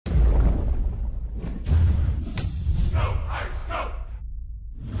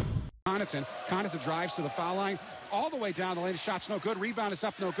Connaughton. Connaughton drives to the foul line. All the way down the lane. Shot's no good. Rebound is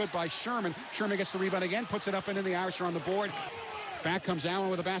up, no good by Sherman. Sherman gets the rebound again, puts it up and in. The Irish are on the board. Back comes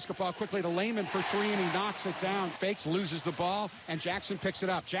Allen with a basketball quickly to Lehman for three, and he knocks it down. Fakes, loses the ball, and Jackson picks it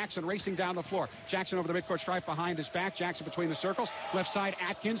up. Jackson racing down the floor. Jackson over the midcourt stripe behind his back. Jackson between the circles. Left side,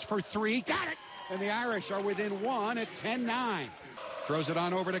 Atkins for three. Got it! And the Irish are within one at 10-9. Throws it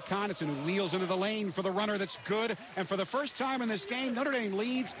on over to Connaughton, who wheels into the lane for the runner that's good. And for the first time in this game, Notre Dame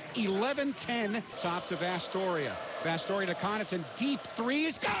leads 11-10. Top to Vastoria. Vastoria to Connaughton. Deep three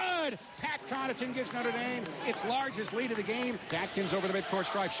is good! Pat Connaughton gives Notre Dame its largest lead of the game. Atkins over the midcourt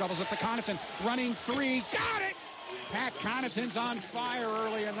stripe. Shovels it to Connaughton. Running three. Got it! Pat Connaughton's on fire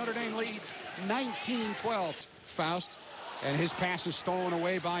early, and Notre Dame leads 19-12. Faust, and his pass is stolen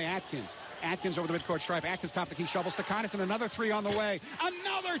away by Atkins. Atkins over the midcourt stripe. Atkins top the key, shovels to Connaughton. Another three on the way.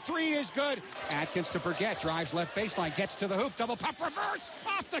 Another three is good. Atkins to Burgett. Drives left baseline. Gets to the hoop. Double pump reverse.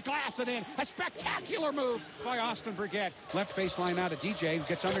 Off the glass and in. A spectacular move by Austin Burgett. Left baseline now to DJ.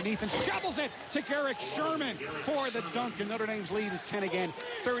 Gets underneath and shovels it to Garrick Sherman for the dunk. And Notre Dame's lead is 10 again.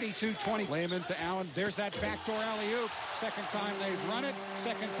 32-20. Lehman to Allen. There's that backdoor alley-oop. Second time they've run it.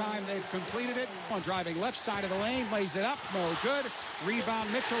 Second time they've completed it. On driving left side of the lane. Lays it up. No good. Rebound.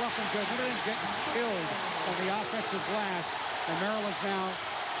 Mitchell up and good. Notre Dame's getting killed on the offensive glass. And Maryland's now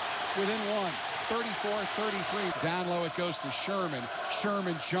within one. 34-33. Down low it goes to Sherman.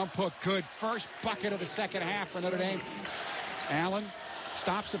 Sherman jump hook good. First bucket of the second half for Notre Dame. Allen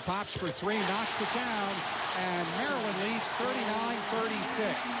stops and pops for three. Knocks it down. And Maryland leads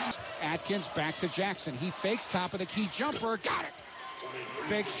 39-36. Atkins back to Jackson. He fakes top of the key jumper. Got it!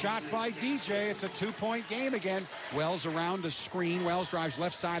 Big shot by DJ. It's a two-point game again. Wells around the screen. Wells drives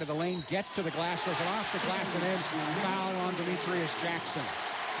left side of the lane. Gets to the glass. Throws it off the glass and in. Foul on Demetrius Jackson.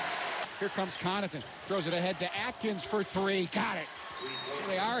 Here comes Connaughton. Throws it ahead to Atkins for three. Got it.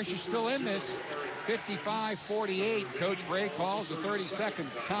 The Irish are still in this. 55-48. Coach Bray calls a 30-second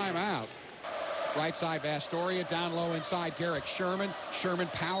timeout. Right side, Vastoria. Down low inside, Garrick Sherman. Sherman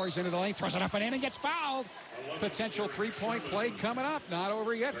powers into the lane, throws it up and in and gets fouled. Potential three-point play coming up. Not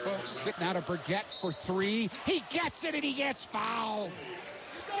over yet, folks. Sitting out of Burgett for three. He gets it and he gets fouled.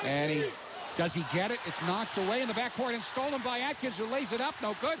 And does he get it? It's knocked away in the backcourt and stolen by Atkins, who lays it up.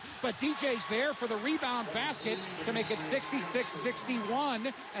 No good. But DJ's there for the rebound basket to make it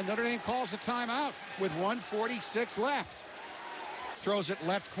 66-61. And Notre Dame calls a timeout with 1:46 left. Throws it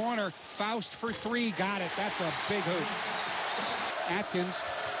left corner. Faust for three. Got it. That's a big hoop. Atkins,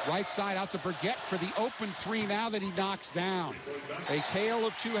 right side out to Burgett for the open three now that he knocks down. A Tale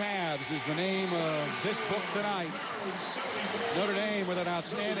of Two Halves is the name of this book tonight. Notre Dame with an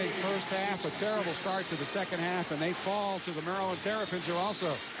outstanding first half, a terrible start to the second half, and they fall to the Maryland Terrapins, who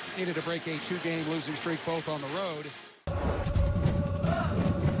also needed to break a two-game losing streak, both on the road.